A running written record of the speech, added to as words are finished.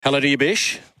Hello to you,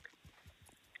 Bish.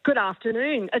 Good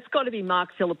afternoon. It's got to be Mark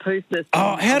Philippoussis.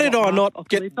 Oh, how did I not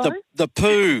get the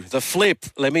poo, the flip?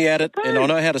 Let me add it, and I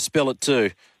know how to spell it too.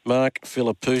 Mark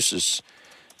Philippoussis.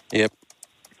 Yep.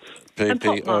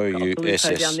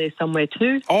 P-P-O-U-S-S. down there somewhere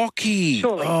too. Oki.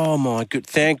 Surely. Oh, my good.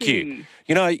 Thank you.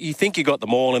 You know, you think you got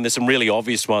them all, and there's some really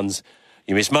obvious ones.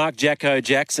 You miss Mark Jacko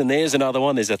Jackson. There's another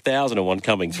one. There's 1,001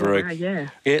 coming through. Yeah.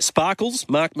 Yeah, Sparkles,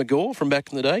 Mark McGaw from back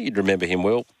in the day. You'd remember him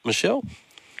well, Michelle.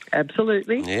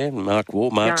 Absolutely. Yeah, Mark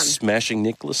War, Mark smashing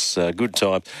Nicholas. Good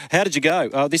time. How did you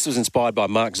go? This was inspired by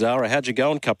Mark Zara. How'd you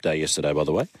go on Cup Day yesterday, by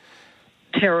the way?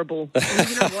 Terrible. And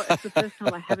you know what? It's the first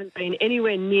time I haven't been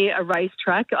anywhere near a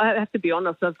racetrack. I have to be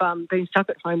honest. I've been stuck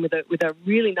at home with a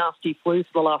really nasty flu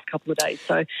for the last couple of days.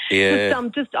 So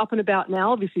just up and about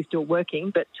now. Obviously still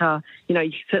working, but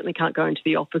you certainly can't go into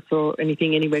the office or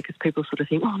anything anywhere because people sort of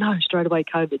think, oh no, straight away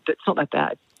COVID. But it's not that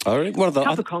bad.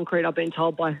 Cup of concrete, I've been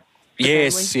told by.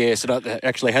 Yes, it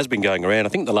actually has been going around. I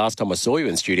think the last time I saw you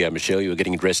in studio, Michelle, you were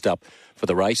getting dressed up for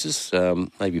the races.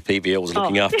 Maybe PVL was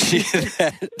looking after you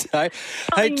that day.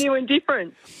 Something new and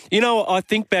different. You know, I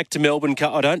think back to Melbourne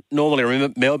Cup. I don't normally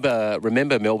remember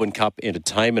Melbourne Cup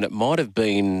entertainment. It might have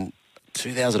been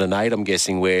 2008, I'm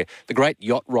guessing, where the great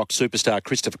yacht rock superstar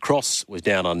Christopher Cross was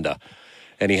down under,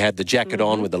 and he had the jacket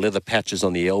on with the leather patches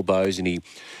on the elbows, and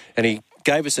he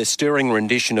gave us a stirring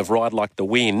rendition of Ride Like the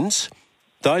Wind.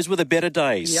 Those were the better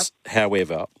days,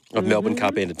 however, of Melbourne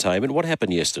Cup entertainment. What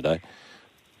happened yesterday?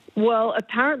 Well,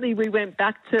 apparently we went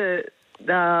back to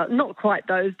not quite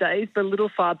those days, but a little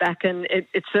far back, and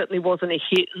it certainly wasn't a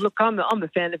hit. Look, I'm a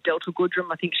fan of Delta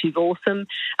Goodrem. I think she's awesome.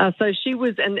 So she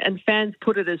was, and fans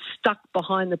put it as stuck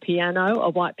behind the piano, a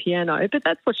white piano, but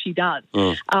that's what she does.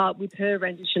 With her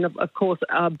rendition of course,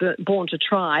 Born to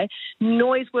Try.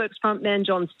 Noiseworks frontman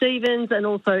John Stevens and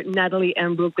also Natalie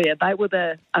Imbruglia. They were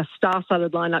a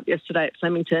star-studded lineup yesterday at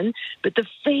Flemington, but the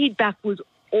feedback was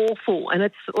awful, and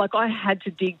it's like I had to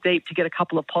dig deep to get a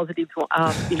couple of positives,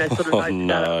 notes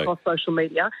across social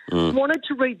media. Wanted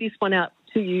to read this one out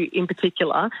to you in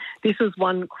particular. This was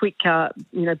one quick,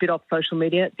 bit off social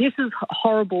media. This is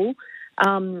horrible.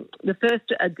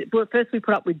 First we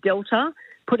put up with Delta,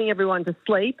 putting everyone to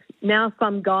sleep. Now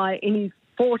some guy in his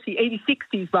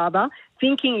 60s rather,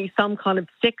 thinking he's some kind of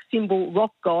sex symbol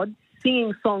rock god,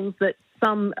 singing songs that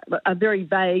some are very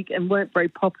vague and weren't very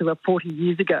popular 40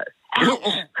 years ago.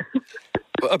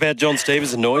 About John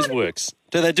Stevens and Noiseworks.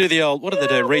 Do they do the old, what do they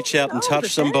do, reach out and touch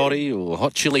somebody, or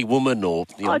Hot Chili Woman, or,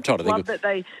 I'm trying to think. I love that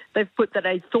they've put that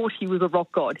they thought he was a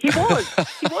rock god. He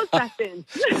was back then.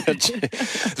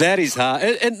 That is hard.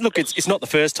 And look, it's not the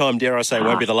first time, dare I say, it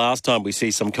won't be the last time we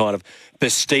see some kind of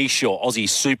pastiche or Aussie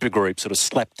supergroup sort of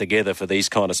slapped together for these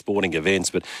kind of sporting events.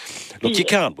 But look, you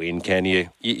can't win, can you?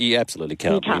 You absolutely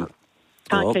can't win.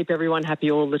 Can't keep everyone happy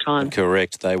all the time.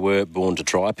 Correct. They were born to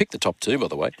try. I picked the top two, by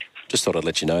the way. Just thought I'd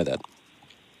let you know that.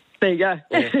 There you go.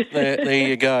 There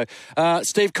you go.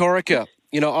 Steve Corica,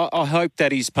 I hope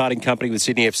that his parting company with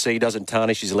Sydney FC doesn't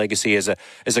tarnish his legacy as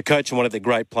a coach and one of the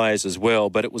great players as well.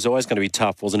 But it was always going to be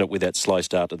tough, wasn't it, with that slow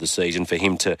start to the season for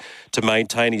him to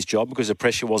maintain his job because the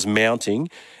pressure was mounting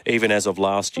even as of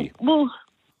last year.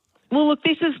 Well, look,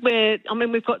 this is where,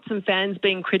 we've got some fans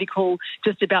being critical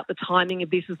just about the timing of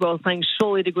this as well, saying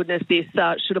surely to goodness this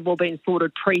should have all been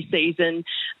sorted pre-season.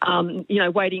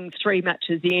 Waiting 3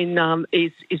 matches in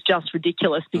is just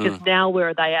ridiculous because now where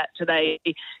are they at? Do they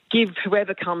give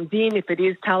whoever comes in, if it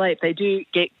is Tale, if they do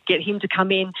get him to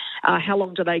come in, how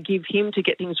long do they give him to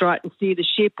get things right and steer the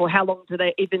ship, or how long do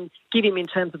they even give him in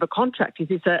terms of a contract? Is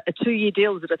this a 2-year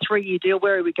deal? Is it a 3-year deal?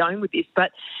 Where are we going with this?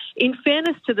 But in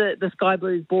fairness to the Sky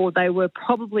Blues board, they were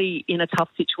probably in a tough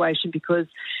situation because,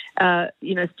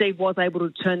 Steve was able to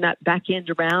turn that back end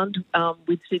around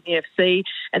with Sydney FC.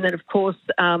 And then, of course,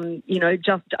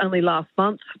 just only last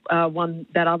month won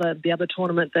the other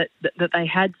tournament that they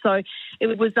had. So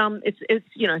it was,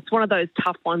 it's one of those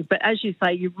tough ones. But as you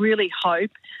say, you really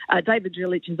hope, David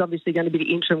Drillich is obviously going to be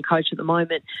the interim coach at the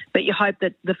moment, but you hope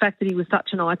that the fact that he was such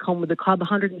an icon with the club,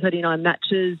 139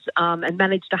 matches and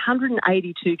managed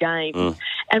 182 games.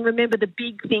 And remember, the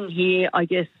big thing here, I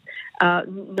guess,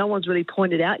 no one's really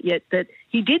pointed out yet that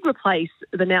he did replace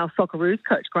the now Socceroos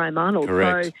coach, Graham Arnold.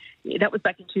 Correct. So that was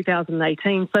back in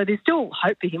 2018. So there's still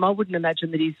hope for him. I wouldn't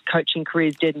imagine that his coaching career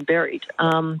is dead and buried.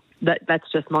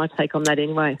 That's just my take on that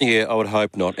anyway. Yeah, I would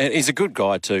hope not. And he's a good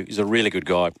guy too. He's a really good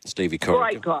guy, Stevie Corica.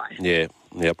 Great guy. Yeah.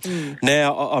 Yep.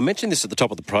 Now, I mentioned this at the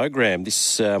top of the program,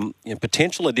 this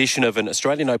potential addition of an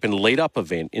Australian Open lead-up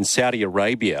event in Saudi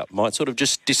Arabia might sort of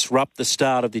just disrupt the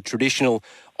start of the traditional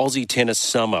Aussie tennis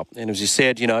summer. And as you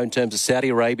said, in terms of Saudi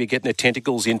Arabia getting their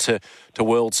tentacles into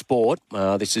world sport,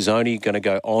 this is only going to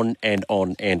go on and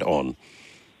on and on.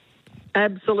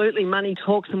 Absolutely. Money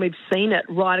talks, and we've seen it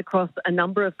right across a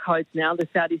number of codes now. The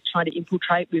Saudis trying to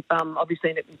infiltrate with,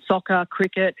 obviously, in soccer,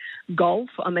 cricket, golf.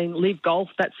 I mean, live golf,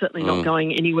 that's certainly not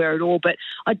going anywhere at all. But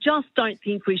I just don't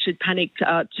think we should panic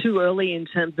too early in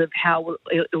terms of how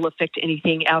it'll affect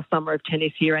anything, our summer of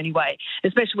tennis here anyway,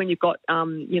 especially when you've got,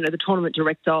 the tournament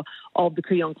director of the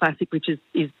Kooyong Classic, which is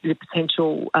the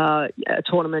potential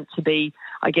tournament to be,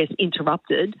 I guess,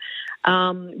 interrupted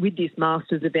with this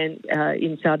Masters event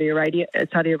in Saudi Arabia.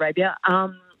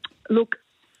 Look,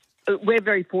 we're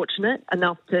very fortunate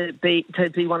enough to be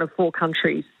one of 4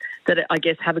 countries that I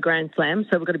guess have a Grand Slam,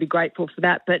 so we've got to be grateful for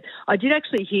that. But I did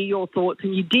actually hear your thoughts,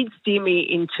 and you did steer me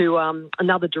into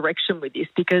another direction with this,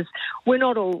 because we're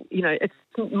not all, it's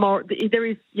more, there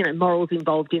is, morals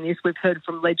involved in this. We've heard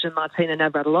from legend Martina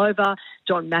Navratilova,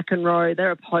 John McEnroe.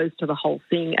 They're opposed to the whole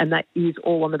thing, and that is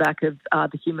all on the back of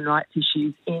the human rights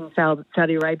issues in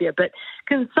Saudi Arabia. But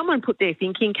can someone put their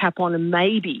thinking cap on, and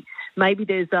maybe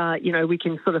there's, we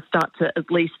can sort of start to at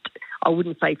least, I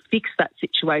wouldn't say fix that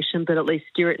situation, but at least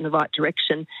steer it in the right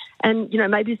direction. And,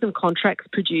 maybe some contracts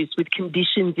produced with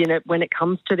conditions in it when it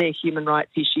comes to their human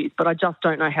rights issues. But I just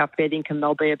don't know how fair income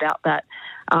they'll be about that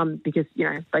because,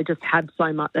 they just have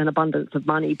so much, an abundance of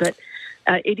money. But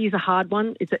it is a hard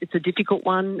one. It's a difficult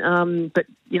one. But,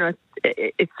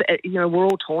 it's we're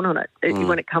all torn on it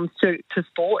when it comes to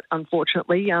sport,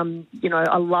 unfortunately.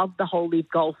 I love the whole live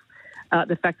golf.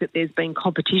 The fact that there's been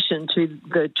competition to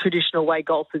the traditional way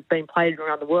golf has been played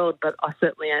around the world, but I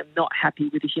certainly am not happy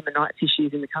with the human rights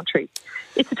issues in the country.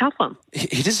 It's a tough one.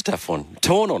 It is a tough one.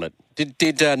 Torn on it.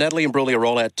 Did Natalie Imbruglia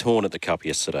roll out Torn at the Cup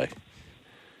yesterday?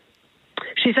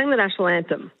 She sang the national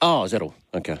anthem. Oh, is that all?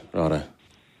 Okay, righto.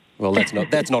 Well,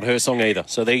 that's not her song either.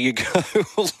 So there you go.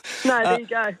 No, there you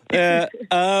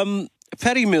go.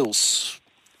 Paddy Mills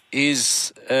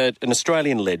is an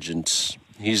Australian legend.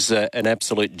 He's an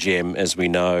absolute gem, as we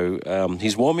know.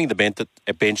 He's warming the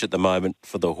bench at the moment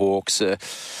for the Hawks.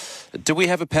 Do we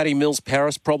have a Paddy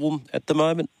Mills-Paris problem at the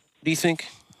moment, do you think?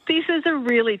 This is a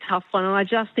really tough one, and I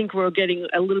just think we're getting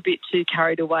a little bit too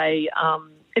carried away.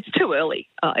 It's too early.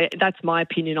 That's my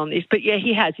opinion on this. But, yeah,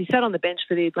 he has. He sat on the bench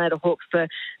for the Atlanta Hawks for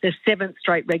their 7th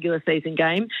straight regular season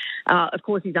game. Of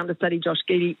course, his understudy, Josh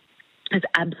Giddey, has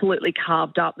absolutely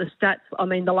carved up the stats. I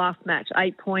mean, the last match,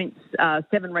 8 points,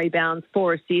 7 rebounds,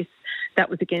 4 assists. That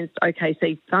was against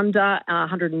OKC Thunder,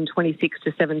 126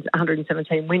 to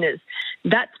 117 winners.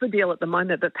 That's the deal at the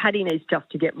moment, but Paddy needs just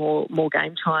to get more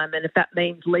game time. And if that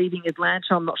means leaving Atlanta,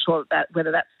 I'm not sure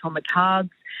whether that's on the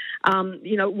cards.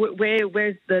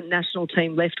 Where's the national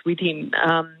team left with him?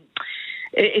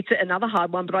 It's another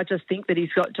hard one, but I just think that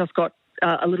he's got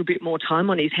a little bit more time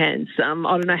on his hands. I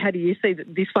don't know, how do you see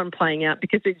this one playing out?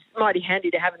 Because it's mighty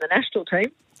handy to have in the national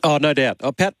team. Oh, no doubt.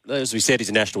 Pat, as we said, he's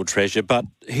a national treasure, but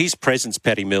his presence,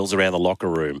 Paddy Mills, around the locker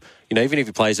room, even if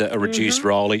he plays a reduced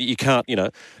role, you can't,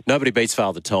 nobody beats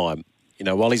Father Time.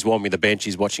 While he's warming the bench,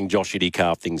 he's watching Josh Giddey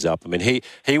carve things up. I mean,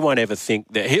 he won't ever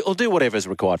think that he'll do whatever's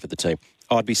required for the team.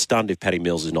 I'd be stunned if Paddy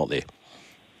Mills is not there.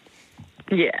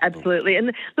 Yeah, absolutely.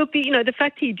 And look, the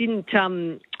fact he didn't,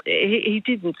 the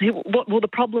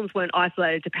problems weren't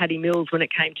isolated to Paddy Mills when it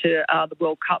came to the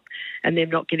World Cup and them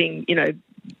not getting,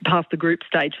 past the group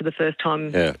stage for the first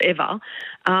time ever.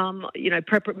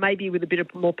 Maybe with a bit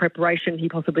of more preparation, he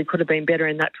possibly could have been better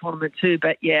in that tournament too.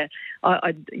 But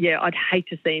I'd hate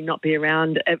to see him not be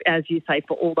around, as you say,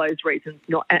 for all those reasons.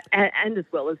 And as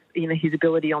well as his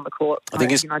ability on the court. I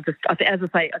just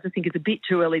think it's a bit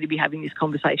too early to be having this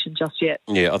conversation just yet.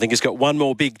 Yeah, I think he's got one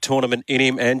more big tournament in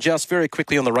him. And just very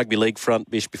quickly on the rugby league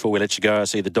front, Bish, before we let you go, I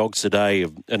see the Dogs today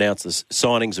have announced the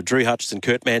signings of Drew Hutchison,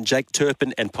 Kurt Mann, Jake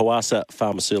Turpin, and Powasa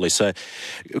Farmasuli. So,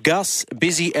 Gus,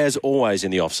 busy as always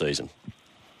in the off-season.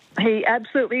 He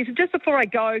absolutely is. Just before I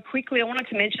go, quickly, I wanted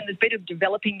to mention there's a bit of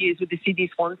developing news with the Sydney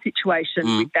Swans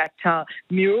situation with that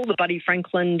mural, the Buddy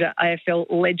Franklin AFL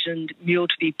legend mural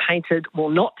to be painted, well,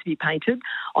 not to be painted,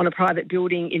 on a private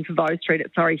building in Pavoe Street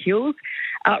at Surrey Hills.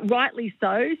 Rightly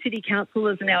so, City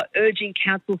councillors are now urging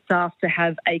council staff to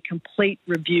have a complete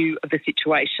review of the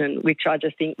situation, which I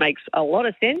just think makes a lot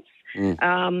of sense.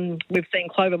 We've seen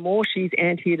Clover Moore, she's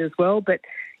anti it as well, but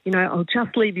I'll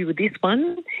just leave you with this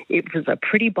one. It was a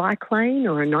pretty bike lane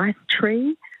or a nice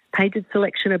tree, painted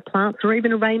selection of plants, or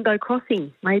even a rainbow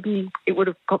crossing. Maybe it would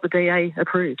have got the DA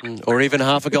approved. Or even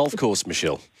half a golf course,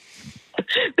 Michelle.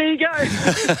 There you go.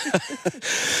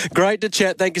 Great to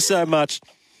chat. Thank you so much.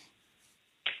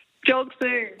 Jog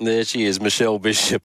soon. There she is, Michelle Bishop.